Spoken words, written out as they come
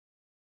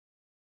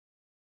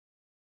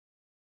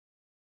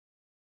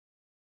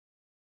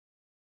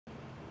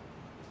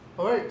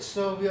Alright,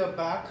 so we are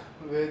back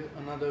with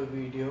another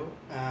video,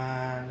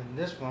 and in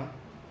this one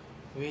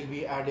we'll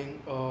be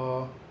adding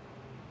a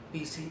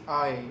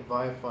PCI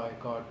Wi-Fi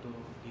card to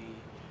the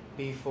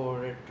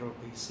P4 Retro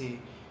PC.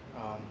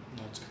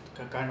 It's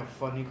kind of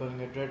funny calling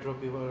it retro.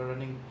 People are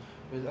running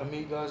with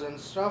Amigas and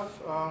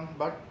stuff,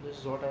 but this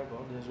is what I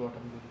got. This is what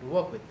I'm going to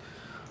work with.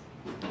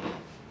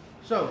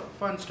 So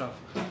fun stuff.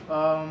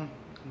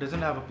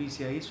 Doesn't have a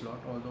PCIe slot,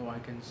 although I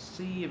can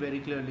see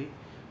very clearly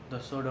the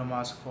pseudo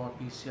mask for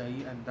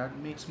PCIe, and that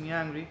makes me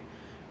angry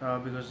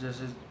because this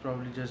is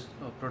probably just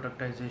a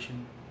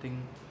productization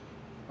thing.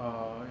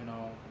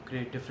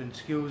 Create different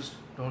SKUs,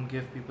 don't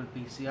give people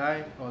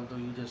PCI, although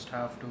you just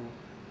have to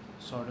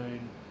solder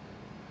in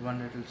one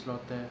little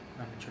slot there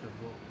and it should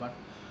have worked. But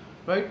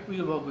right,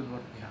 we'll work with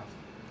what we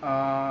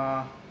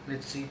have.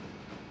 Let's see.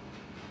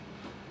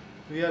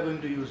 We are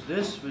going to use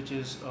this, which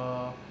is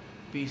a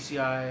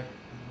PCI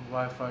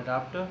Wi-Fi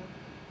adapter.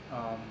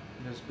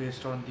 It's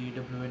based on the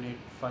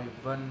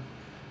WN851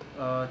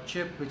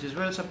 chip, which is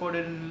well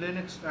supported in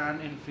Linux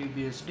and in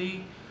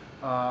FreeBSD,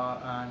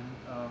 and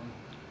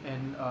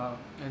in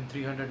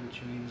 300,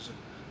 which means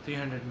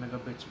 300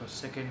 megabits per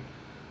second.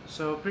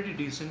 So pretty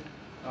decent.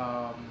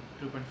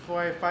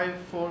 2.4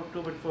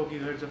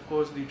 gigahertz. Of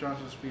course, the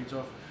transfer speeds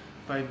of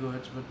 5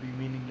 gigahertz would be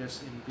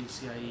meaningless in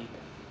PCIe.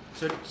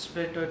 So it's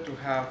better to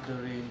have the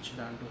range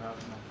than to have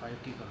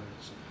 5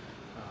 gigahertz.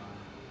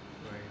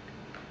 Right.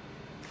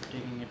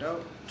 Taking it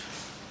out.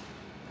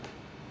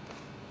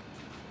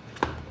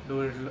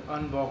 Do a little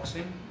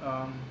unboxing.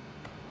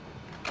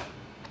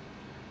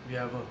 We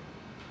have a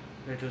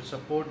little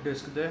support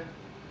disk there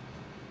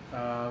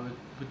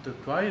with the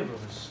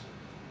drivers.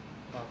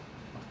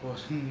 Of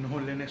course, no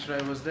Linux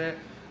drivers there.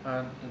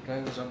 The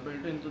drivers are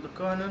built into the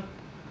kernel.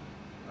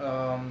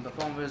 The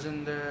firmware is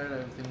in there.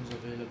 Everything's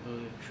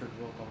available. It should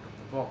work out of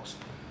the box.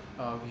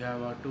 We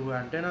have our two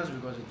antennas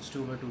because it's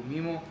 2x2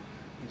 MIMO,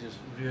 which is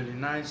really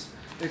nice.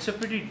 It's a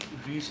pretty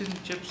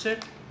recent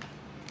chipset.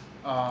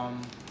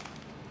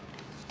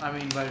 I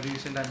mean, by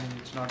recent, I mean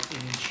it's not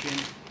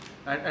ancient,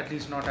 at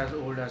least not as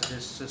old as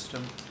this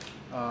system.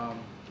 And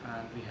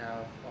we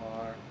have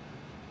our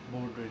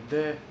board right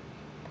there.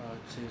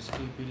 It says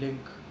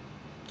TP-Link,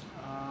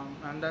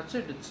 and that's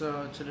it. It's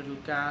a little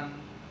can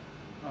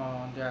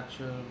on the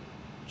actual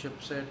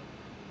chipset,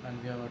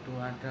 and we have our two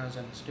antennas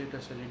and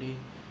status LED.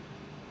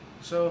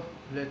 So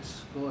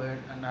let's go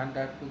ahead and add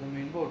that to the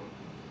main board.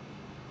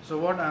 So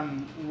what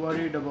I'm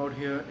worried about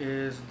here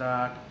is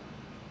that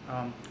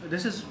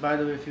this is, by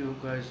the way, if you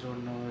guys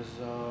don't know, is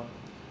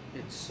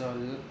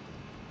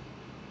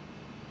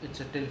it's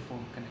a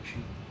telephone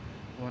connection.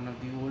 One of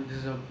the old. This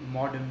is a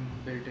modem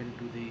built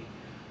into the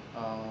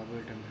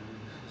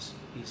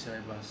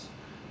PCI bus,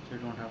 so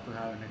you don't have to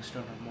have an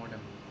external modem.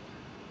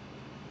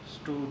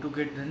 To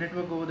get the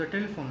network over the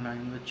telephone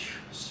line, which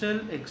still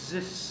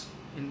exists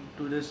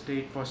to this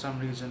date for some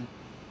reason,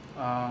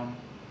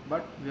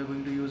 but we are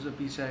going to use a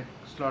PCI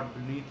slot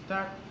beneath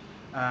that.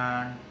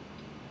 And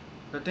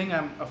the thing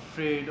I'm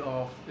afraid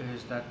of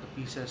is that the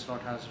PCI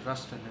slot has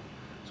rust in it,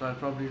 so I'll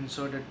probably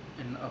insert it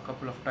in a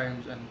couple of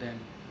times and then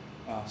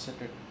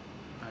set it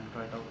and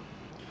try it out.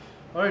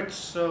 Alright,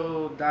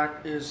 so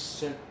that is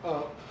set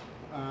up,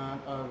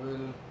 and I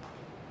will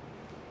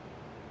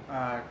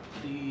add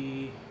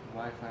the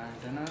Wi-Fi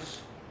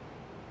antennas.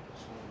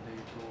 So they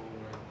go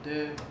right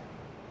there.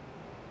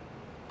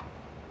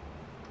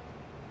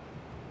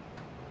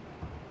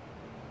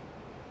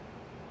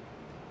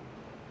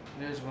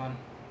 There's one,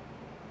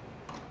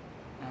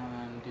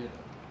 and the other.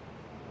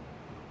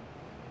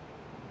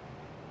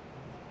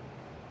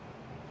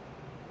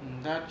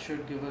 And that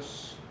should give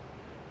us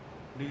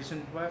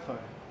decent Wi-Fi.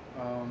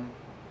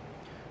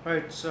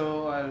 Right,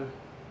 so I'll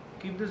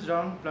keep this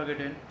down, plug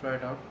it in, try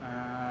it out,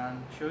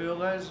 and show you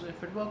guys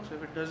if it works.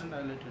 If it doesn't,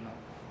 I'll let you know.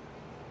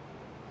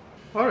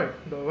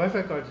 Alright, the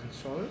Wi-Fi card is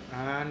installed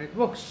and it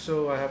works.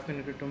 So I have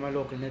connected to my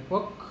local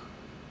network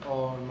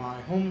or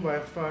my home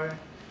Wi-Fi,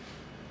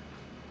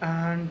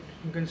 and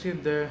you can see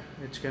it there,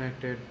 it's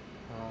connected,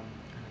 and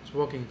it's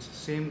working. It's the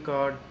same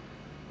card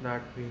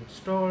that we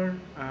installed,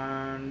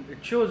 and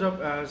it shows up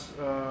as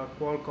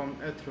Qualcomm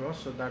Ethros,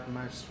 so that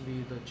must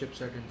be the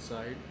chipset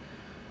inside.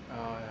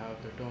 I have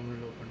the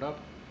terminal opened up,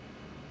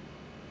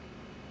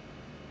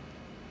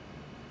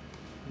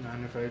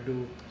 and if I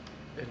do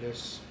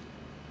ls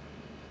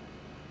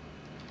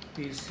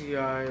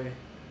PCI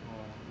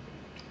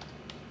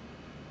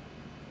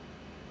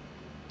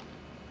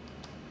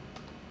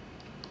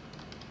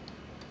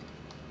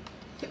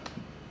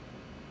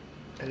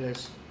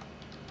ls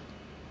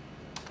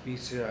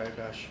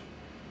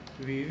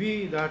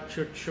PCI-VV, that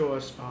should show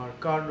us our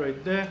card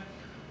right there.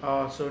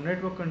 So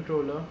network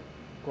controller,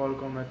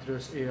 Qualcomm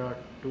Ethros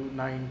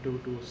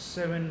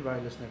AR9227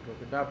 wireless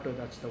network adapter,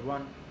 that's the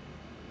one.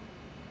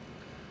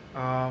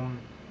 And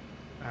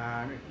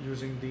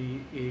using the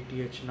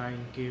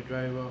ATH9K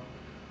driver,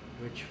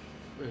 which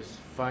is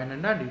fine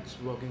and dandy. It's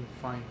working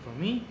fine for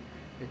me.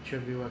 It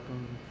should be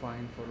working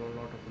fine for a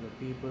lot of other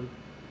people.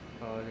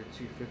 Let's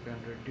see if we can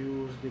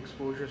reduce the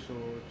exposure so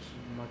it's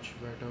much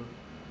better.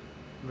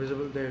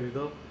 visible. There we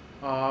go.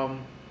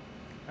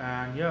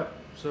 And yeah,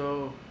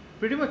 so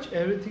pretty much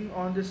everything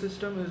on the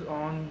system is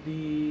on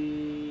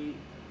the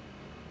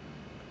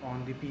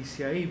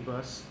PCI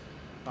bus.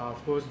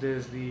 Of course,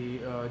 there's the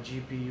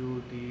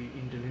GPU, the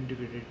Intel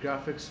integrated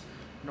graphics,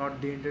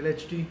 not the Intel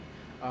HD.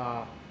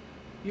 Uh,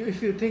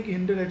 if you think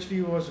Intel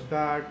HD was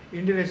bad,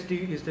 Intel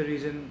HD is the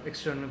reason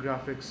external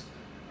graphics,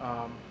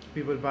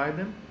 people buy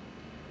them.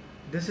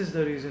 This is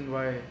the reason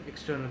why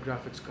external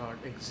graphics card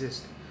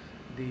exists.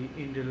 The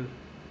Intel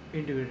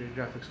integrated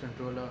graphics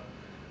controller,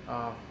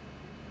 uh,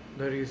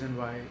 the reason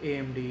why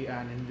AMD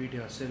and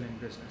Nvidia are still in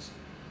business.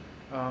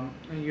 And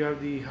you have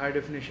the high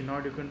definition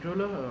audio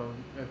controller.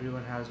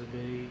 Everyone has a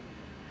very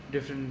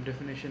different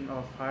definition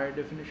of high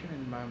definition.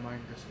 In my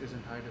mind, this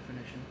isn't high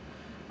definition.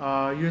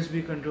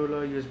 USB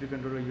controller, USB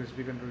controller,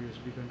 USB controller,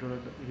 USB controller,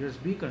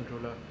 USB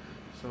controller.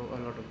 So a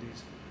lot of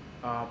these.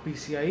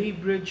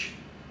 PCIe bridge.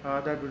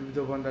 That would be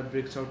the one that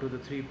breaks out to the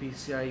 3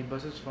 PCIe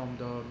buses from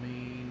the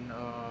main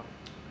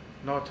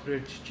North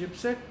Bridge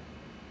chipset.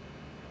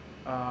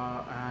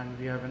 And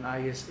we have an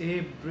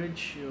ISA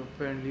bridge.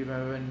 Apparently, we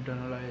have an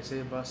internal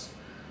ISA bus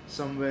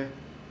somewhere,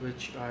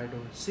 which I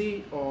don't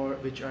see or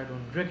which I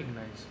don't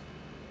recognize.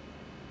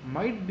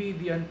 Might be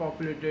the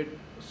unpopulated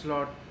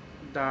slot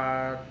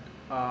that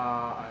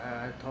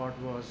I thought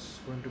was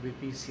going to be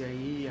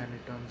PCIe, and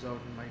it turns out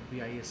it might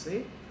be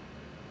ISA.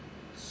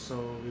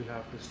 So we'll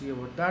have to see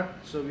about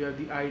that. So we have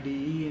the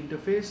IDE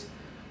interface,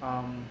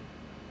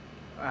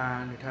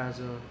 and it has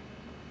a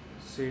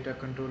SATA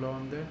controller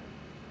on there.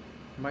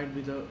 Might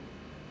be the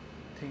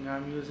thing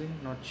I'm using,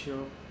 not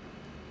sure.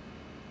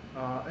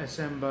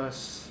 SM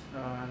bus,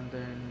 and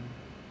then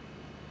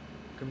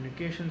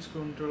communications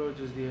controller, which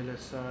is the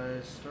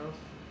LSI stuff.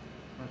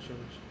 Not sure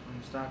which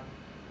one's that.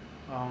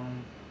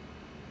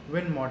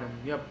 Win modem.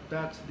 Yep,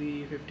 that's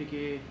the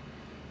 50K,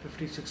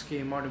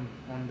 56K modem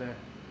on there.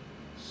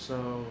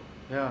 So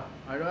yeah,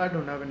 I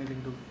don't have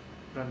anything to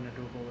run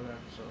network over that,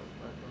 so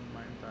I don't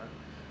mind that.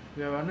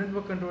 We have a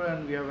network controller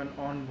and we have an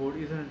onboard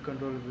Ethernet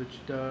controller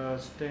which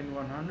does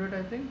 10100,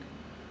 I think,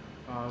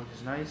 which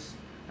is nice.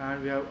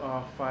 And we have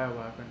a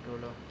Firewire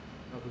controller,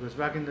 because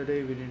back in the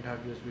day we didn't have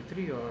USB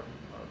 3 or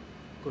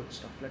good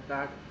stuff like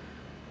that.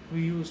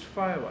 We used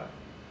Firewire.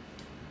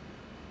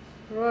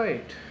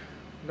 Right,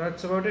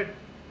 that's about it.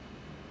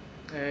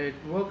 It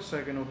works.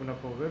 I can open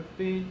up a web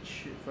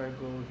page. If I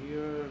go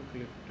here,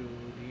 click to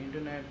the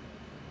internet,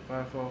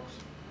 Firefox,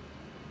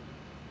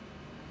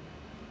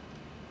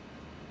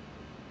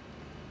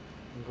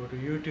 go to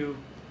YouTube.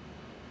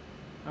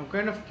 I'm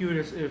kind of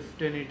curious if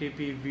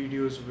 1080p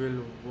videos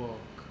will work.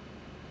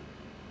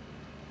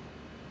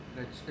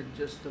 Let's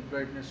adjust the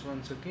brightness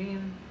once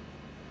again.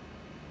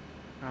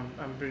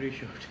 I'm pretty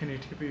sure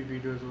 1080p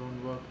videos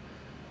won't work.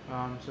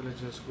 So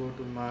let's just go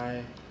to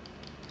my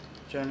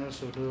channel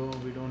so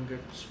we don't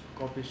get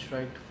copy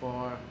striked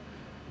for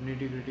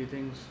nitty-gritty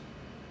things.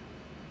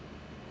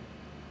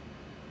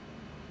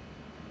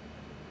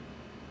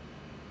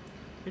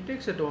 It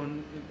takes its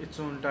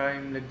own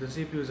time. Like the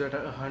CPU is at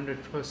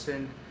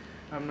 100%.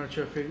 I'm not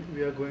sure if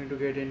we are going to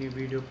get any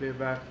video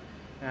playback,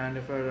 and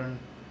if I run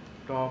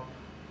top,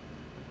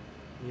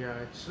 yeah,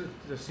 it's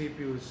the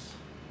CPU's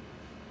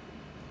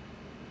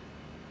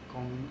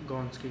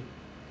gonski.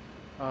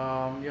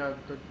 Yeah,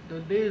 the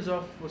days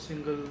of a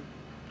single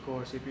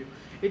core CPU,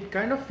 it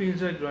kind of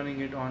feels like running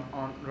it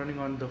running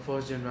on the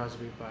first gen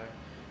Raspberry Pi.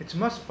 It's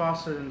much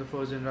faster than the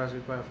first gen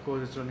Raspberry Pi. Of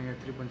course, it's running at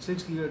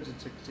 3.6 GHz,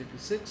 it's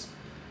 686,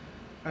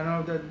 and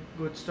all that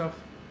good stuff.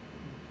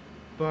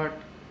 But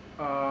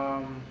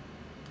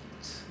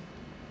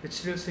it's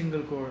still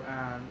single core,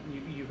 and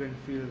you can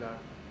feel that.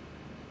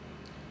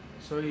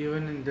 So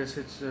even in this,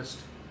 it's just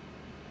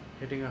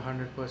hitting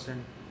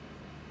 100%.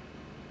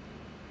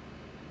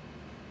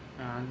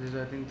 And this is,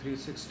 I think,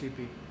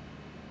 360p.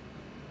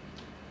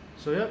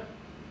 So yep,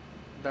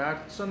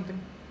 that's something.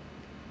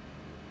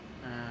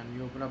 And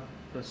you open up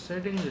the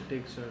settings, it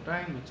takes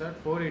time. It's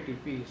at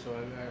 480p, so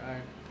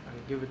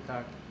I'll give it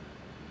that.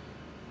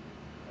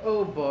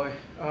 Oh boy,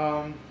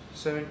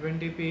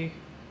 720p.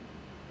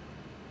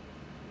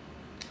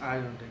 I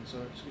don't think so.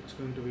 It's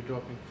going to be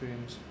dropping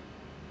frames.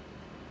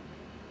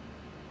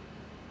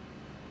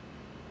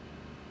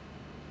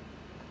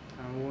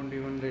 And won't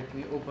even let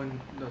me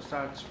open the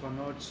stats for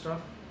node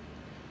stuff.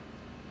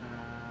 No.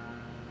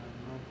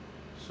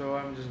 So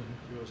I'm just going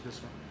to close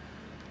this one.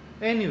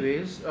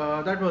 Anyways,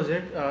 that was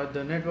it.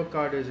 The network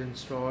card is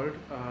installed.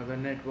 The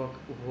network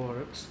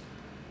works.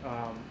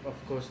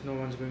 Of course, no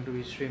one's going to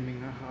be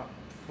streaming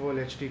full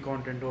HD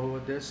content over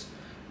this.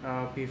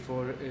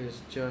 P4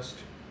 is just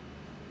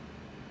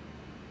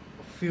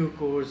a few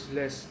cores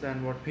less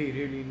than what we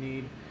really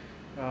need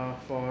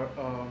for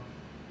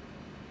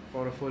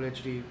a full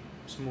HD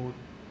smooth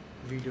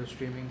video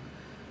streaming.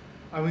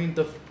 I mean,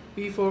 the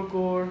P4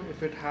 core,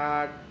 if it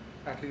had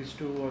at least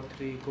 2 or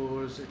 3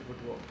 cores, it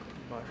would work.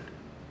 But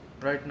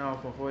right now,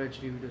 for full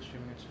HD video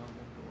streaming, it's not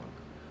going to work.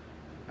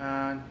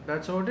 And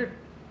that's about it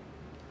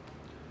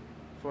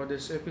for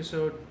this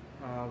episode.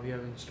 We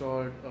have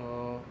installed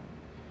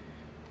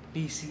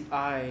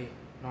PCI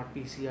not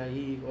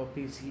PCIe or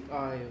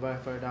PCI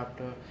Wi-Fi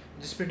adapter.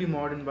 Just pretty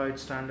modern by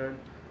its standard.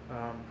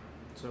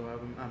 So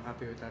I'm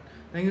happy with that.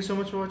 Thank you so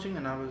much for watching,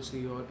 and I will see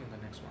you all in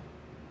the next one.